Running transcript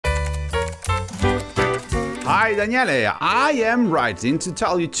Hi Daniele, I am writing to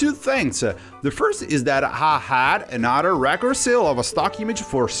tell you two things. The first is that I had another record sale of a stock image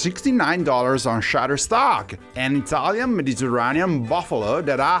for $69 on Shutterstock, an Italian Mediterranean buffalo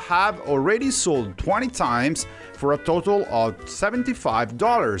that I have already sold 20 times for a total of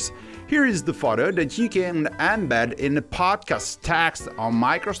 $75. Here is the photo that you can embed in the podcast text on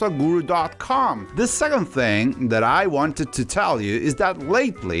Microstockguru.com. The second thing that I wanted to tell you is that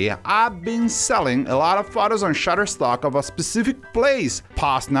lately I've been selling a lot of photos on Shutterstock of a specific place,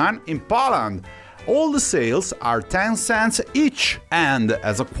 Poznan in Poland. All the sales are 10 cents each, and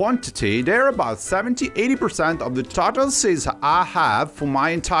as a quantity, they're about 70-80% of the total sales I have for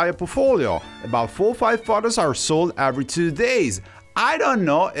my entire portfolio. About 4 or 5 photos are sold every 2 days. I don't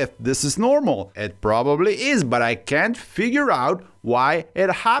know if this is normal. It probably is, but I can't figure out why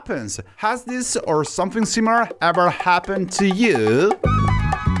it happens. Has this or something similar ever happened to you?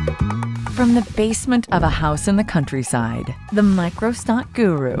 From the basement of a house in the countryside, the Microstock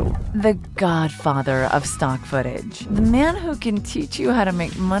Guru, the godfather of stock footage, the man who can teach you how to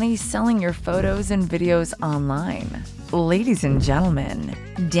make money selling your photos and videos online. Ladies and gentlemen,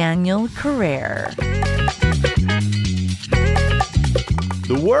 Daniele Carrer.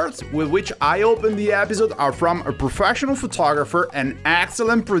 The words with which I open the episode are from a professional photographer and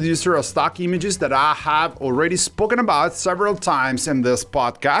excellent producer of stock images that I have already spoken about several times in this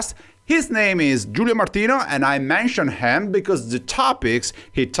podcast. His name is Giulio Martino, and I mention him because the topics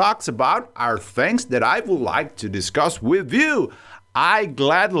he talks about are things that I would like to discuss with you. I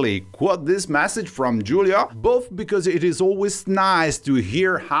gladly quote this message from Giulio, both because it is always nice to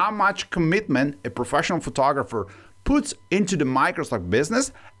hear how much commitment a professional photographer puts into the microstock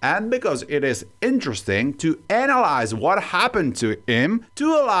business, and because it is interesting to analyze what happened to him to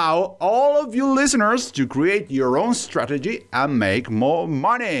allow all of you listeners to create your own strategy and make more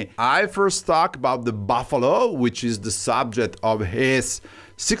money. I first talk about the buffalo, which is the subject of his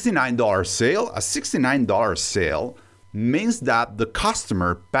 $69 sale. A $69 sale means that the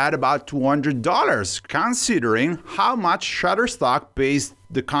customer paid about $200, considering how much Shutterstock pays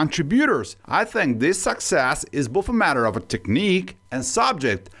the contributors. I think this success is both a matter of a technique and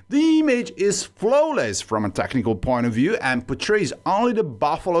subject. The image is flawless from a technical point of view and portrays only the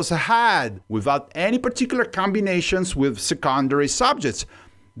buffalo's head, without any particular combinations with secondary subjects.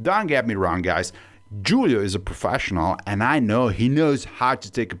 Don't get me wrong, guys. Giulio is a professional, and I know he knows how to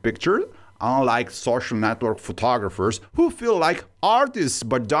take a picture. Unlike social network photographers who feel like artists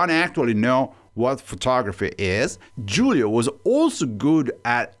but don't actually know what photography is, Giulio was also good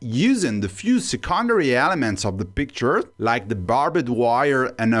at using the few secondary elements of the picture, like the barbed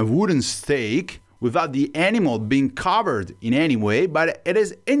wire and a wooden stake, without the animal being covered in any way. But it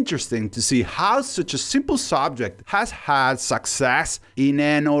is interesting to see how such a simple subject has had success in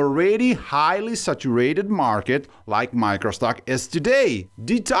an already highly saturated market like microstock is today.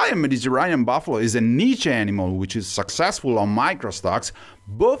 The Italian Mediterranean buffalo is a niche animal which is successful on microstocks,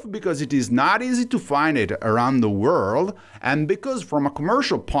 both because it is not easy to find it around the world, and because from a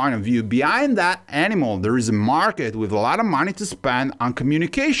commercial point of view, behind that animal there is a market with a lot of money to spend on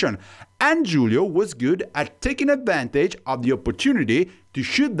communication. And Giulio was good at taking advantage of the opportunity to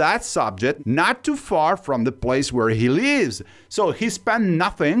shoot that subject not too far from the place where he lives. So he spent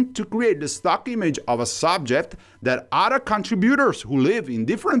nothing to create the stock image of a subject that other contributors who live in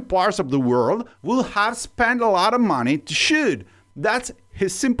different parts of the world will have spent a lot of money to shoot. That's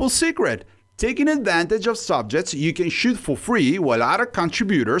his simple secret. Taking advantage of subjects you can shoot for free while other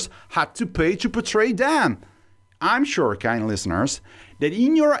contributors had to pay to portray them. I'm sure, kind listeners, that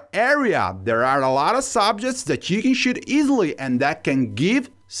in your area there are a lot of subjects that you can shoot easily and that can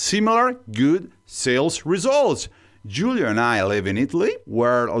give similar good sales results. Giulio and I live in Italy,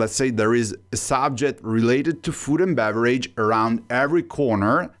 where, let's say, there is a subject related to food and beverage around every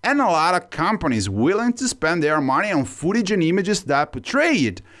corner, and a lot of companies willing to spend their money on footage and images that portray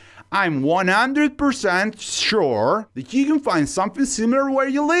it. I'm 100% sure that you can find something similar where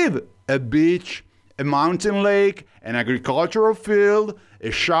you live. A beach, a mountain lake, an agricultural field,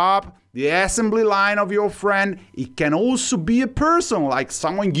 a shop, the assembly line of your friend. It can also be a person, like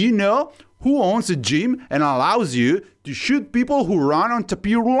someone you know, who owns a gym and allows you to shoot people who run on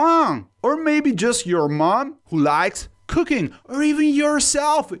tapis roulant. Or maybe just your mom who likes cooking, or even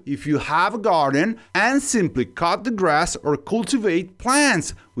yourself if you have a garden and simply cut the grass or cultivate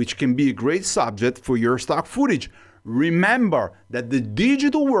plants, which can be a great subject for your stock footage. Remember that the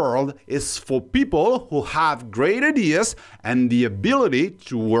digital world is for people who have great ideas and the ability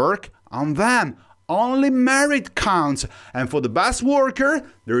to work on them. Only merit counts, and for the best worker,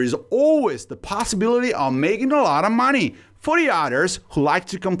 there is always the possibility of making a lot of money. For the others who like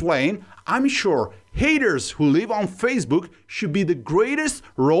to complain, I'm sure haters who live on Facebook should be the greatest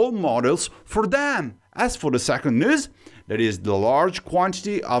role models for them. As for the second news, that is the large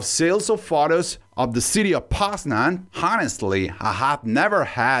quantity of sales of photos of the city of Poznan, honestly, I have never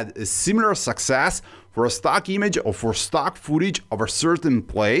had a similar success for a stock image or for stock footage of a certain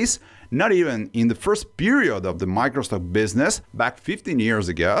place, not even in the first period of the microstock business back 15 years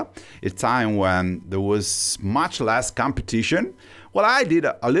ago, a time when there was much less competition. Well, I did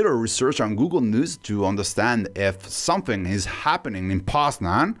a little research on Google News to understand if something is happening in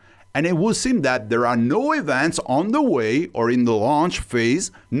Poznan, and it would seem that there are no events on the way or in the launch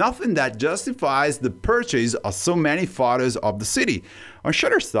phase, nothing that justifies the purchase of so many photos of the city. On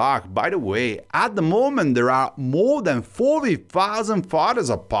Shutterstock, by the way, at the moment there are more than 40,000 photos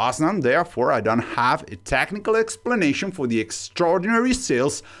of Poznan, therefore I don't have a technical explanation for the extraordinary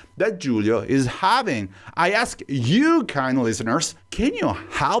sales that Giulio is having. I ask you, kind listeners, can you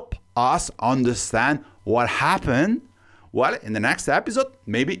help us understand what happened? Well, in the next episode,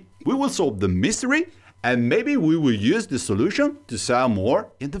 maybe we will solve the mystery and maybe we will use the solution to sell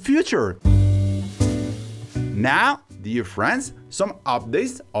more in the future. Now, dear friends, some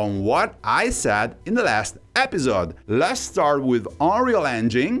updates on what I said in the last episode. Let's start with Unreal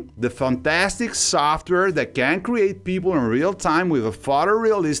Engine, the fantastic software that can create people in real time with a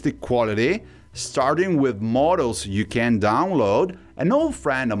photorealistic quality, starting with models you can download. An old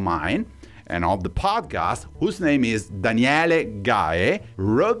friend of mine and of the podcast, whose name is Daniele Carrer,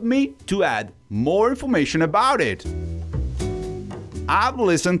 wrote me to add more information about it. I've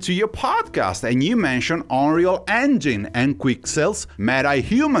listened to your podcast and you mentioned Unreal Engine and Quixels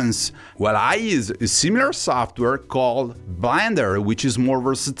MetaHumans. Well, I use a similar software called Blender, which is more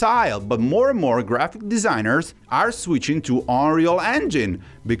versatile, but more and more graphic designers are switching to Unreal Engine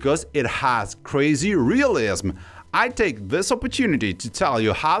because it has crazy realism. I take this opportunity to tell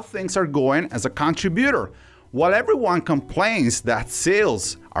you how things are going as a contributor. While everyone complains that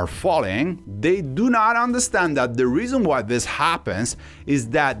sales are falling, they do not understand that the reason why this happens is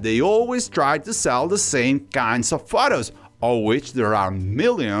that they always try to sell the same kinds of photos, of which there are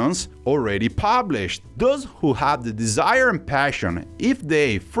millions already published. Those who have the desire and passion, if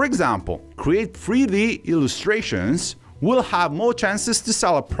they, for example, create 3D illustrations, will have more chances to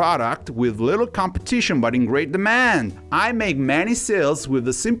sell a product with little competition but in great demand. I make many sales with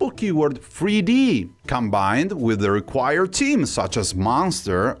the simple keyword 3D, combined with the required themes such as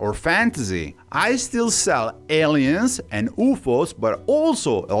monster or fantasy. I still sell aliens and UFOs, but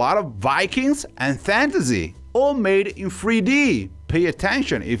also a lot of Vikings and fantasy, all made in 3D. Pay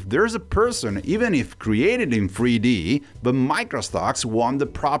attention if there's a person, even if created in 3D, but Microstocks want the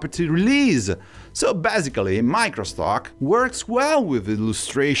property release. So basically, Microstock works well with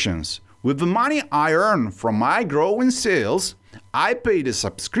illustrations. With the money I earn from my growing sales, I pay the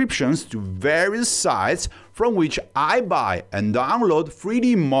subscriptions to various sites from which I buy and download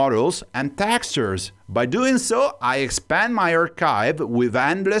 3D models and textures. By doing so, I expand my archive with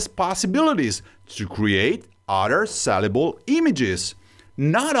endless possibilities to create other sellable images.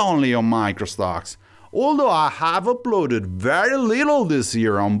 Not only on Microstocks. Although I have uploaded very little this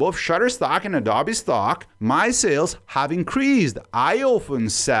year on both Shutterstock and Adobe Stock, my sales have increased. I often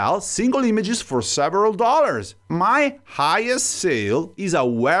sell single images for several dollars. My highest sale is a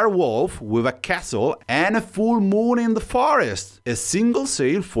werewolf with a castle and a full moon in the forest. A single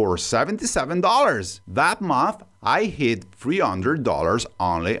sale for $77. That month, I hit $300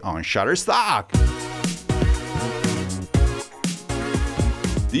 only on Shutterstock.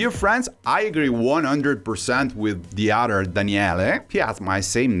 Dear friends, I agree 100% with the other Daniele. He has my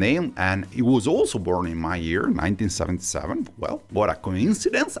same name and he was also born in my year, 1977. Well, what a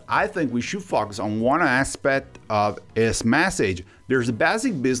coincidence. I think we should focus on one aspect of his message. There's a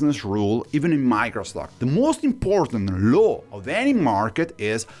basic business rule even in Microstock. The most important law of any market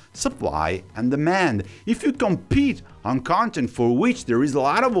is supply and demand. If you compete on content for which there is a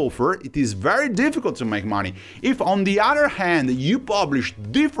lot of offer, it is very difficult to make money. If on the other hand you publish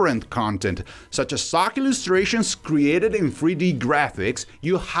different content, such as stock illustrations created in 3D graphics,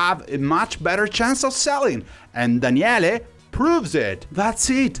 you have a much better chance of selling. And Daniele proves it. That's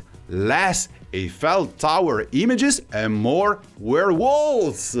it. Less Eiffel Tower images and more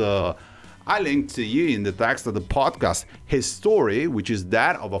werewolves. I linked to you in the text of the podcast his story, which is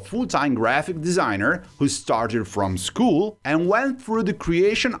that of a full-time graphic designer who started from school and went through the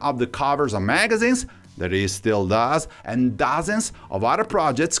creation of the covers of magazines that he still does, and dozens of other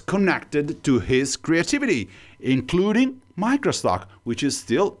projects connected to his creativity, including Microstock, which is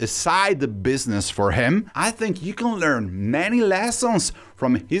still a side business for him. I think you can learn many lessons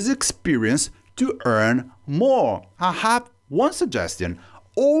from his experience to earn more. I have one suggestion.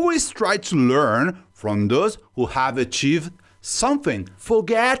 Always try to learn from those who have achieved something.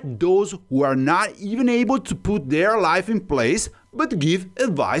 Forget those who are not even able to put their life in place, but give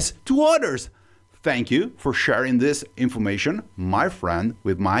advice to others. Thank you for sharing this information, my friend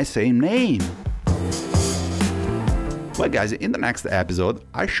with my same name. Well, guys, in the next episode,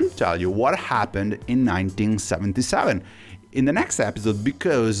 I should tell you what happened in 1977. In the next episode,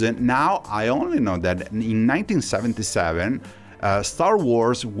 because now I only know that in 1977, Star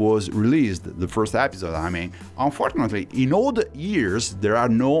Wars was released, the first episode, I mean. Unfortunately, in all the years, there are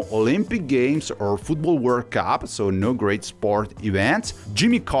no Olympic Games or Football World Cup, so no great sport events.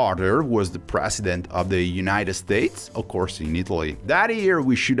 Jimmy Carter was the president of the United States, of course in Italy. That year,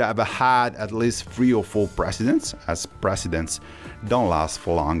 we should have had at least 3 or 4 presidents, as presidents don't last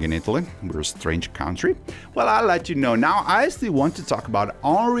for long in Italy. We're a strange country. Well, I'll let you know. Now, I still want to talk about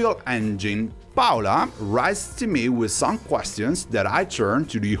Unreal Engine. Paula writes to me with some questions that I turn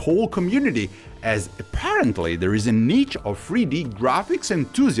to the whole community, as apparently there is a niche of 3D graphics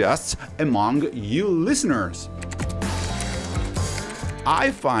enthusiasts among you listeners.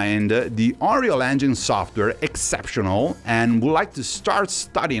 I find the Unreal Engine software exceptional and would like to start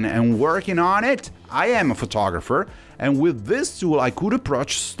studying and working on it. I am a photographer, and with this tool I could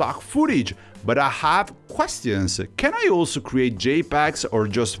approach stock footage, but I have questions. Can I also create JPEGs or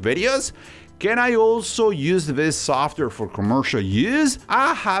just videos? Can I also use this software for commercial use?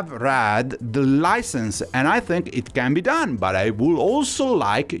 I have read the license and I think it can be done, but I would also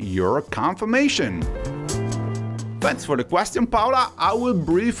like your confirmation. Thanks for the question, Paula. I will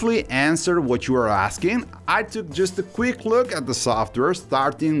briefly answer what you are asking. I took just a quick look at the software,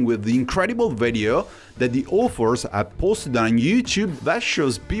 starting with the incredible video that the authors have posted on YouTube that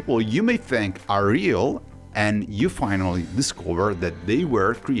shows people you may think are real, and you finally discover that they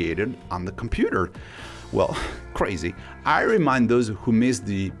were created on the computer. Well, crazy. I remind those who missed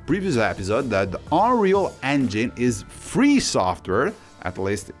the previous episode that the Unreal Engine is free software, at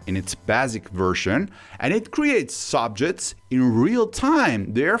least in its basic version, and it creates subjects in real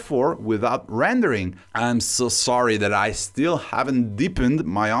time, therefore without rendering. I'm so sorry that I still haven't deepened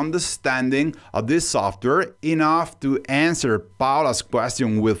my understanding of this software enough to answer Paula's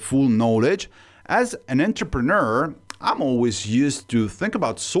question with full knowledge. As an entrepreneur, I'm always used to think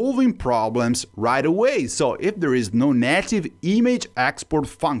about solving problems right away. So if there is no native image export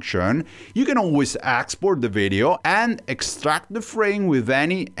function, you can always export the video and extract the frame with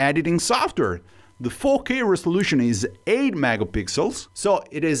any editing software. The 4K resolution is 8 megapixels, so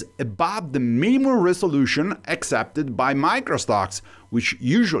it is above the minimum resolution accepted by Microstocks, which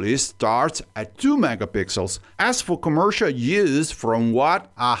usually starts at 2 megapixels. As for commercial use, from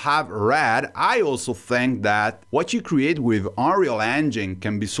what I have read, I also think that what you create with Unreal Engine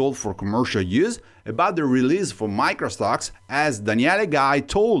can be sold for commercial use. About the release for Microstocks, as Daniele Guy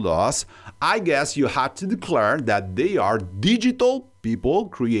told us, I guess you have to declare that they are digital people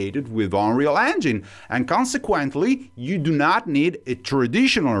created with Unreal Engine, and consequently, you do not need a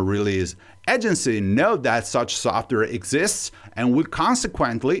traditional release. Agencies know that such software exists and will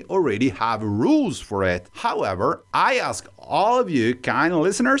consequently already have rules for it. However, I ask all of you kind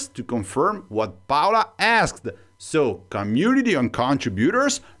listeners to confirm what Paula asked. So, community and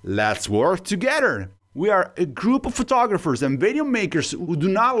contributors, let's work together. We are a group of photographers and video makers who do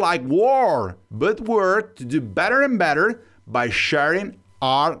not like war, but work to do better and better by sharing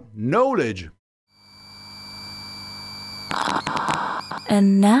our knowledge.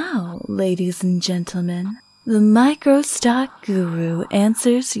 And now, ladies and gentlemen, the Microstock Guru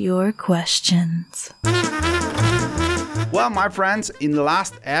answers your questions. Well, my friends, in the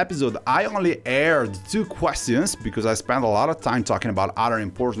last episode, I only aired 2 questions because I spent a lot of time talking about other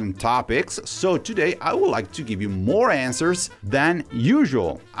important topics. So today, I would like to give you more answers than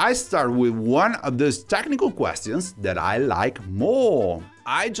usual. I start with one of those technical questions that I like more.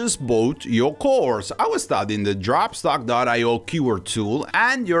 I just bought your course. I was studying the Dropstock.io keyword tool,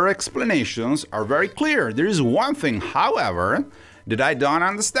 and your explanations are very clear. There is one thing, however, that I don't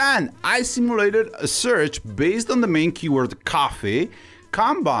understand. I simulated a search based on the main keyword coffee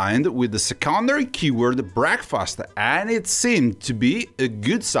combined with the secondary keyword breakfast, and it seemed to be a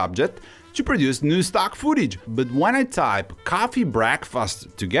good subject to produce new stock footage. But when I type coffee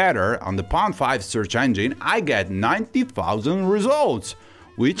breakfast together on the Pond5 search engine, I get 90,000 results,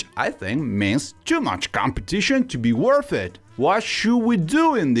 which I think means too much competition to be worth it. What should we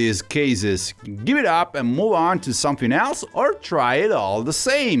do in these cases? Give it up and move on to something else, or try it all the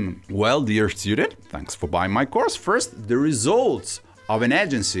same? Well, dear student, thanks for buying my course. First, the results of an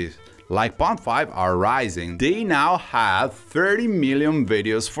agency like Pond5 are rising. They now have 30 million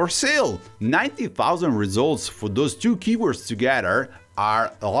videos for sale. 90,000 results for those 2 keywords together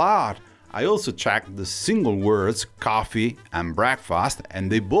are a lot. I also checked the single words coffee and breakfast,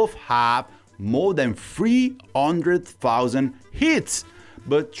 and they both have more than 300,000 hits.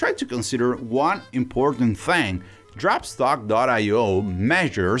 But try to consider one important thing. Dropstock.io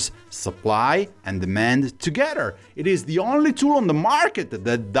measures supply and demand together. It is the only tool on the market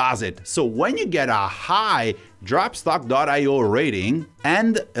that does it. So when you get a high Dropstock.io rating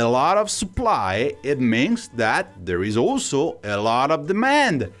and a lot of supply, it means that there is also a lot of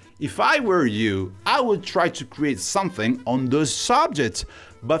demand. If I were you, I would try to create something on those subjects.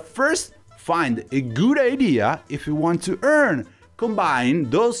 But first, find a good idea if you want to earn. Combine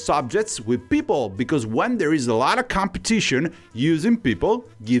those subjects with people, because when there is a lot of competition, using people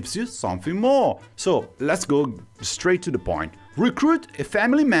gives you something more. So let's go straight to the point. Recruit a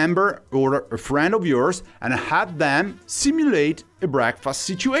family member or a friend of yours and have them simulate a breakfast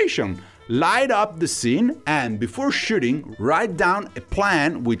situation. Light up the scene, and before shooting, write down a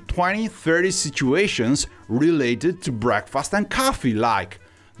plan with 20-30 situations related to breakfast and coffee, like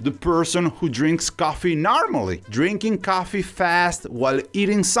the person who drinks coffee normally, drinking coffee fast while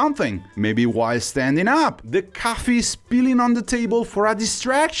eating something, maybe while standing up, the coffee spilling on the table for a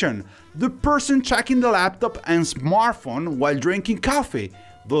distraction, the person checking the laptop and smartphone while drinking coffee.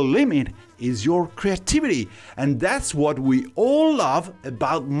 The limit is your creativity, and that's what we all love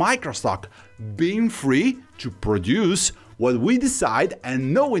about Microstock, being free to produce what we decide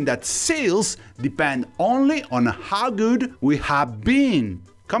and knowing that sales depend only on how good we have been.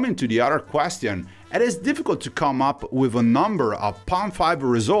 Coming to the other question, it is difficult to come up with a number of Palm5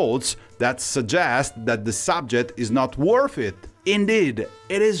 results that suggest that the subject is not worth it. Indeed,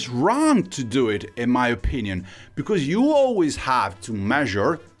 it is wrong to do it, in my opinion, because you always have to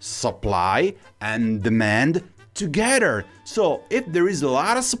measure supply and demand together. So if there is a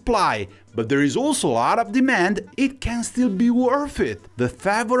lot of supply, but there is also a lot of demand, it can still be worth it. The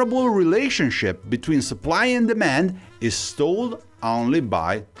favorable relationship between supply and demand is told only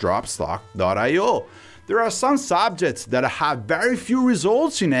by Dropstock.io. There are some subjects that have very few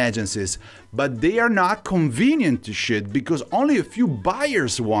results in agencies, but they are not convenient to shoot because only a few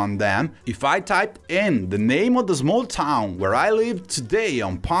buyers want them. If I typed in the name of the small town where I live today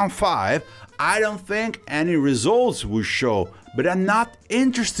on Palm5, I don't think any results will show, but I'm not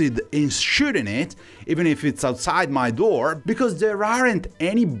interested in shooting it, even if it's outside my door, because there aren't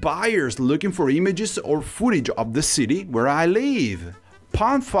any buyers looking for images or footage of the city where I live.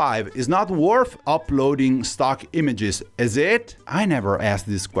 Palm5 is not worth uploading stock images, is it? I never asked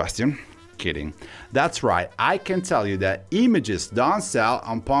this question. Kidding. That's right, I can tell you that images don't sell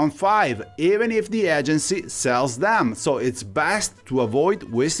on Palm5, even if the agency sells them, so it's best to avoid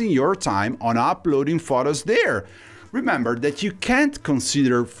wasting your time on uploading photos there. Remember that you can't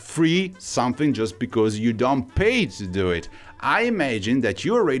consider free something just because you don't pay to do it. I imagine that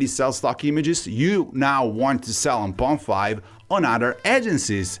you already sell stock images you now want to sell on Palm5 on other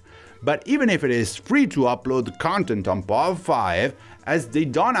agencies. But even if it is free to upload content on Palm5, as they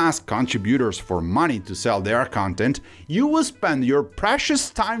don't ask contributors for money to sell their content, you will spend your precious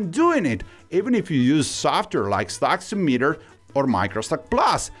time doing it, even if you use software like Stock Submitter or Microstock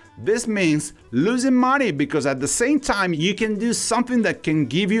Plus. This means losing money because at the same time you can do something that can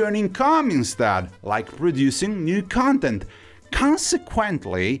give you an income instead, like producing new content.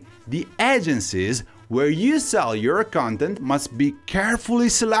 Consequently, the agencies where you sell your content must be carefully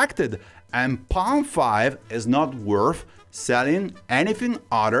selected, and Palm5 is not worth selling anything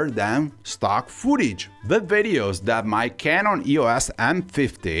other than stock footage. The videos that my Canon EOS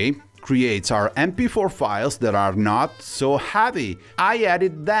M50 creates are MP4 files that are not so heavy. I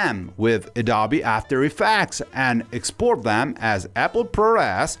edit them with Adobe After Effects and export them as Apple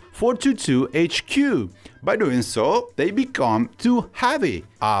ProRes 422 HQ. By doing so, they become too heavy.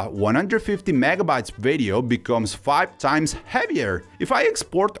 A 150 megabytes video becomes 5 times heavier if I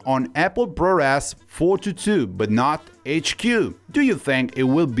export on Apple ProRes 422 but not HQ. Do you think it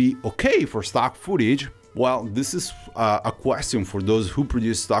will be okay for stock footage? Well, this is a question for those who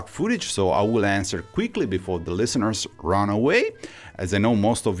produce stock footage, so I will answer quickly before the listeners run away. As I know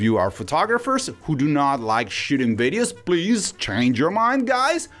most of you are photographers who do not like shooting videos, please change your mind,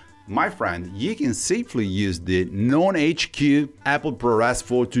 guys. My friend, you can safely use the non-HQ Apple ProRes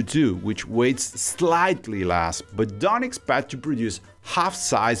 422, which weighs slightly less, but don't expect to produce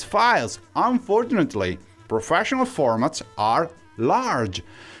half-size files. Unfortunately, professional formats are large.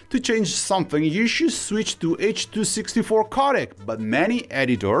 To change something, you should switch to H.264 codec, but many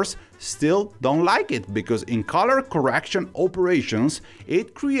editors still don't like it because in color correction operations,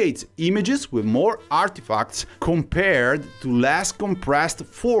 it creates images with more artifacts compared to less compressed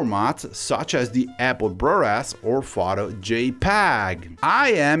formats such as the Apple ProRes or Photo JPEG.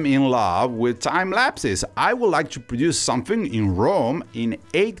 I am in love with time lapses. I would like to produce something in RAW in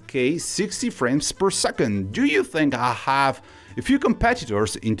 8K 60 frames per second. Do you think I have a few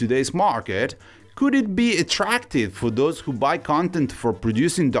competitors in today's market? Could it be attractive for those who buy content for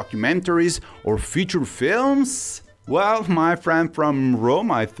producing documentaries or feature films? Well, my friend from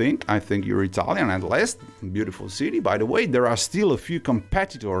Rome, I think you're Italian at least, beautiful city by the way, there are still a few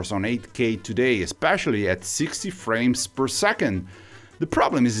competitors on 8K today, especially at 60 frames per second. The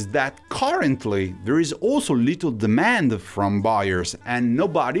problem is that currently there is also little demand from buyers and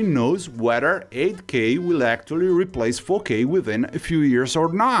nobody knows whether 8K will actually replace 4K within a few years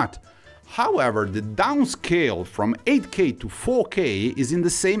or not. However, the downscale from 8K to 4K is in the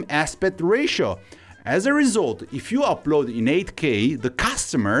same aspect ratio. As a result, if you upload in 8K, the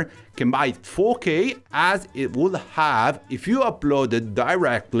customer can buy 4K as it would have if you uploaded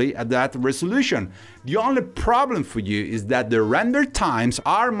directly at that resolution. The only problem for you is that the render times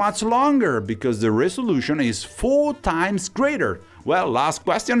are much longer because the resolution is 4 times greater. Well, last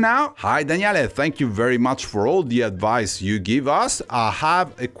question now. Hi Daniele, thank you very much for all the advice you give us. I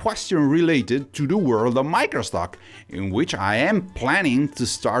have a question related to the world of microstock, in which I am planning to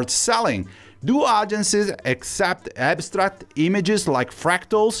start selling. Do agencies accept abstract images like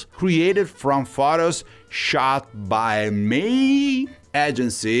fractals created from photos shot by me?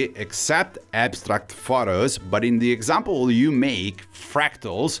 Agency accept abstract photos, but in the example you make,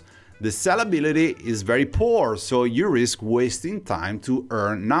 fractals, the sellability is very poor, so you risk wasting time to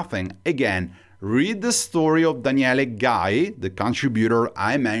earn nothing. Again, read the story of Daniele Guy, the contributor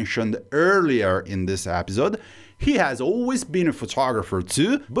I mentioned earlier in this episode. He has always been a photographer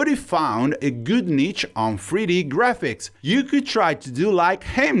too, but he found a good niche on 3D graphics. You could try to do like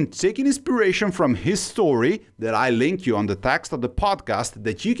him, taking inspiration from his story that I link you on the text of the podcast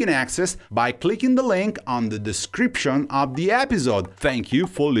that you can access by clicking the link on the description of the episode. Thank you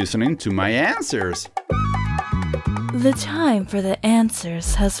for listening to my answers. The time for the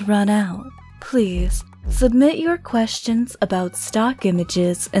answers has run out. Please submit your questions about stock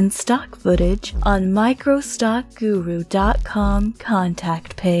images and stock footage on Microstockguru.com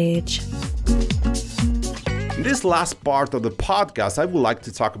contact page. In this last part of the podcast, I would like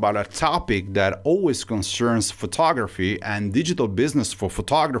to talk about a topic that always concerns photography and digital business for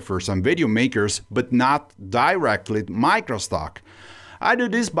photographers and video makers, but not directly Microstock. I do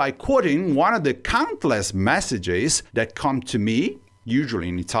this by quoting one of the countless messages that come to me, usually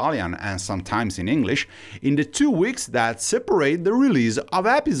in Italian and sometimes in English, in the 2 weeks that separate the release of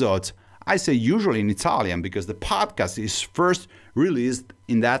episodes. I say usually in Italian because the podcast is first released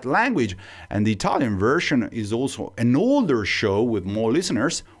in that language, and the Italian version is also an older show with more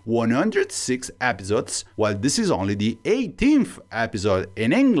listeners, 106 episodes, while this is only the 18th episode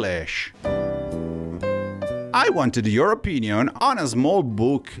in English. I wanted your opinion on a small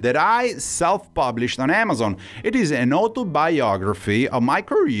book that I self-published on Amazon. It is an autobiography of my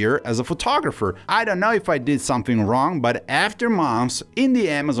career as a photographer. I don't know if I did something wrong, but after months in the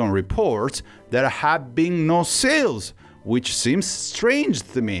Amazon reports, there have been no sales, which seems strange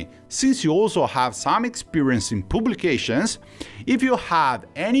to me. Since you also have some experience in publications, if you have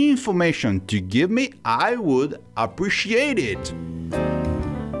any information to give me, I would appreciate it.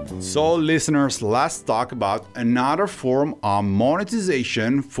 So listeners, let's talk about another form of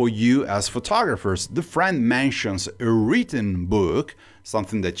monetization for you as photographers. The friend mentions a written book,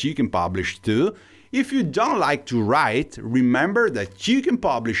 something that you can publish too. If you don't like to write, remember that you can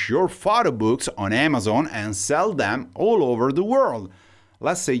publish your photo books on Amazon and sell them all over the world.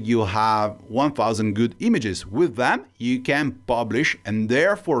 Let's say you have 1,000 good images. With them, you can publish and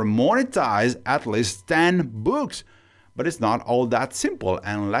therefore monetize at least 10 books. But it's not all that simple,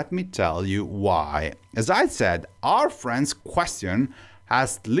 and let me tell you why. As I said, our friend's question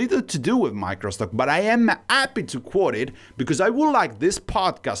has little to do with Microstock, but I am happy to quote it because I would like this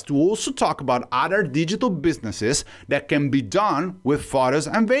podcast to also talk about other digital businesses that can be done with photos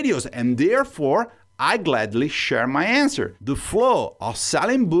and videos, and therefore I gladly share my answer. The flow of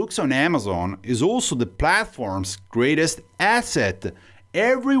selling books on Amazon is also the platform's greatest asset.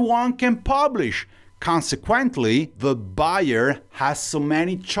 Everyone can publish. Consequently, the buyer has so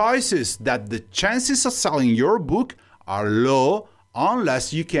many choices that the chances of selling your book are low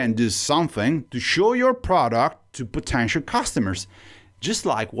unless you can do something to show your product to potential customers. Just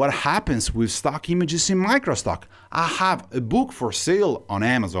like what happens with stock images in Microstock. I have a book for sale on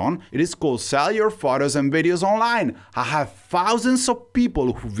Amazon. It is called Sell Your Photos and Videos Online. I have thousands of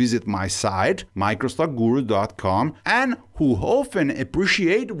people who visit my site, Microstockguru.com, and who often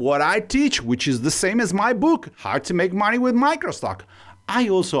appreciate what I teach, which is the same as my book, How to Make Money with Microstock. I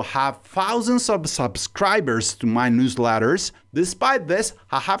also have thousands of subscribers to my newsletters. Despite this,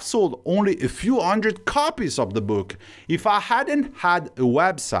 I have sold only a few hundred copies of the book. If I hadn't had a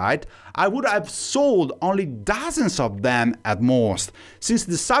website, I would have sold only dozens of them at most. Since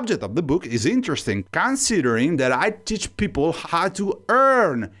the subject of the book is interesting, considering that I teach people how to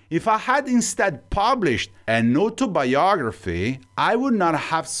earn. If I had instead published an autobiography, I would not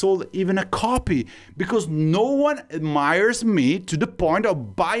have sold even a copy, because no one admires me to the point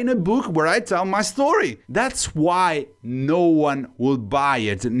of buying a book where I tell my story. That's why no one will buy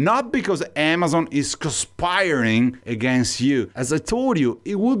it, not because Amazon is conspiring against you. As I told you,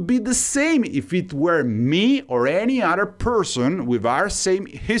 it would be the same if it were me or any other person with our same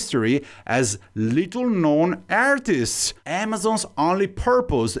history as little known artists. Amazon's only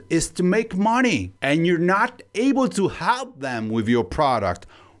purpose is to make money, and you're not able to help them with your product.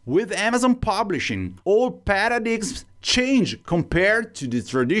 With Amazon publishing, all paradigms change compared to the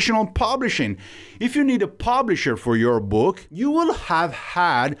traditional publishing. If you need a publisher for your book, you will have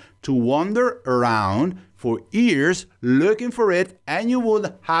had to wander around for years looking for it, and you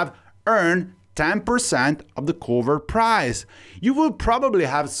would have earned 10% of the cover price. You will probably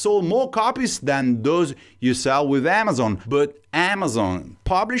have sold more copies than those you sell with Amazon, but Amazon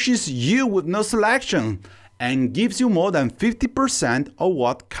publishes you with no selection and gives you more than 50% of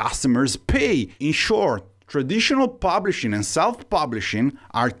what customers pay. In short, traditional publishing and self-publishing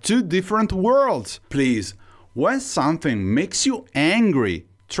are two different worlds. Please, when something makes you angry,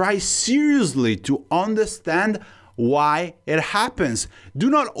 try seriously to understand why it happens. Do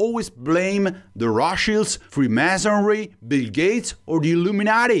not always blame the Rothschilds, Freemasonry, Bill Gates, or the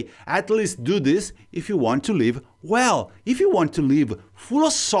Illuminati. At least do this if you want to live well. If you want to live full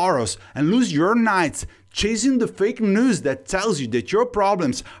of sorrows and lose your nights chasing the fake news that tells you that your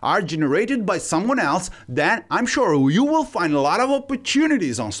problems are generated by someone else, then I'm sure you will find a lot of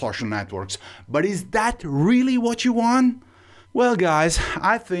opportunities on social networks. But is that really what you want? Well, guys,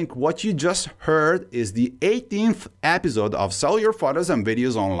 I think what you just heard is the 18th episode of Sell Your Photos and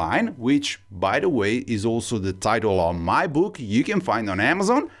Videos Online, which, by the way, is also the title of my book you can find on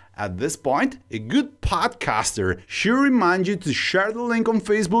Amazon. At this point, a good podcaster should remind you to share the link on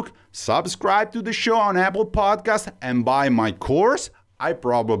Facebook, subscribe to the show on Apple Podcasts, and buy my course. I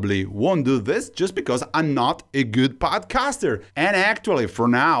probably won't do this just because I'm not a good podcaster. And actually, for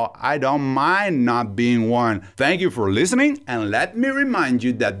now, I don't mind not being one. Thank you for listening, and let me remind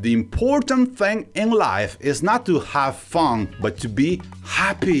you that the important thing in life is not to have fun, but to be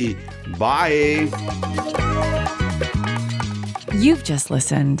happy. Bye. You've just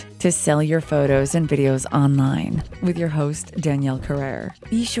listened to Sell Your Photos and Videos Online with your host, Daniele Carrer.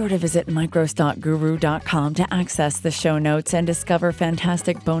 Be sure to visit Microstockguru.com to access the show notes and discover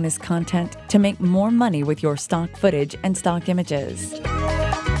fantastic bonus content to make more money with your stock footage and stock images.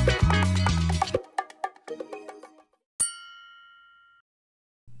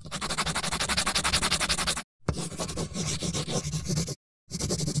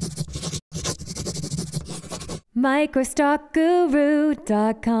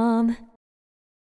 Microstockguru.com